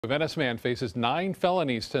A Venice man faces 9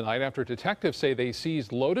 felonies tonight after detectives say they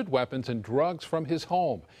seized loaded weapons and drugs from his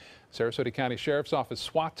home. Sarasota County Sheriff's Office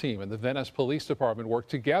SWAT team and the Venice Police Department worked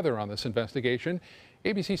together on this investigation.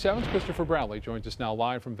 ABC 7's Christopher Brownlee joins us now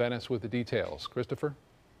live from Venice with the details. Christopher?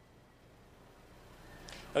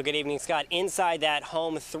 Well, good evening, Scott. Inside that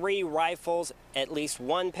home, 3 rifles, at least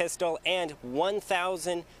 1 pistol, and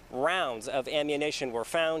 1,000 rounds of ammunition were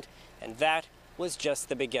found, and that was just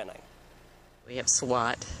the beginning. We have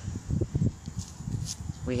SWAT.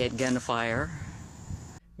 We had gunfire.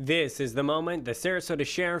 This is the moment the Sarasota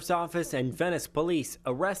Sheriff's Office and Venice Police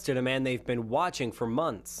arrested a man they've been watching for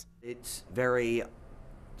months. It's very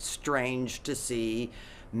strange to see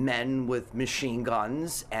men with machine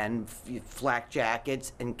guns and flak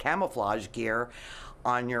jackets and camouflage gear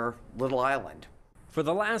on your little island. For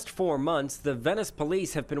the last 4 months, the Venice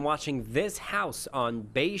Police have been watching this house on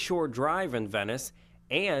Bayshore Drive in Venice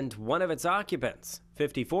and one of its occupants,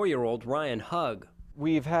 54-year-old Ryan Hugg.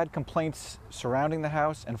 We've had complaints surrounding the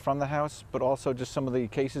house and from the house, but also just some of the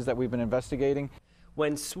cases that we've been investigating.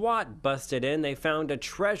 When SWAT busted in, they found a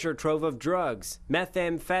treasure trove of drugs,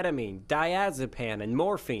 methamphetamine, diazepam, and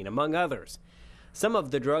morphine, among others. Some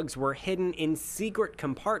of the drugs were hidden in secret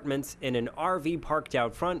compartments in an RV parked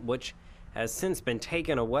out front, which has since been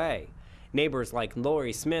taken away. Neighbors like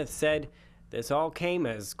Lori Smith said this all came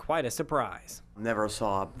as quite a surprise. Never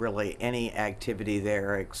saw really any activity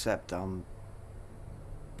there except there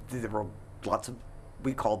were lots of,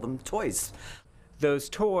 we called them toys. Those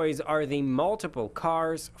toys are the multiple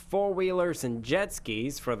cars, 4-wheelers, and jet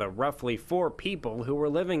skis for the roughly 4 people who were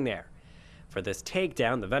living there. For this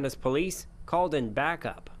takedown, the Venice Police called in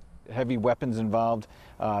backup. Heavy weapons involved,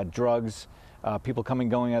 drugs, people coming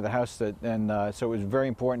and going out of the house, so it was very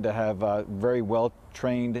important to have very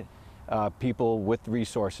well-trained people with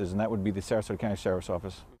resources, and that would be the Sarasota County Sheriff's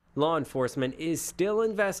Office. Law enforcement is still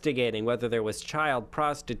investigating whether there was child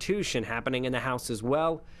prostitution happening in the house as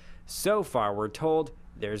well. So far, we're told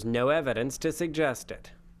there's no evidence to suggest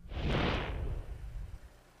it.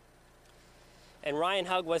 And Ryan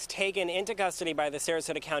Hugg was taken into custody by the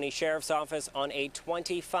Sarasota County Sheriff's Office on a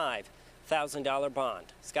 $25,000 bond.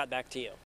 Scott, back to you.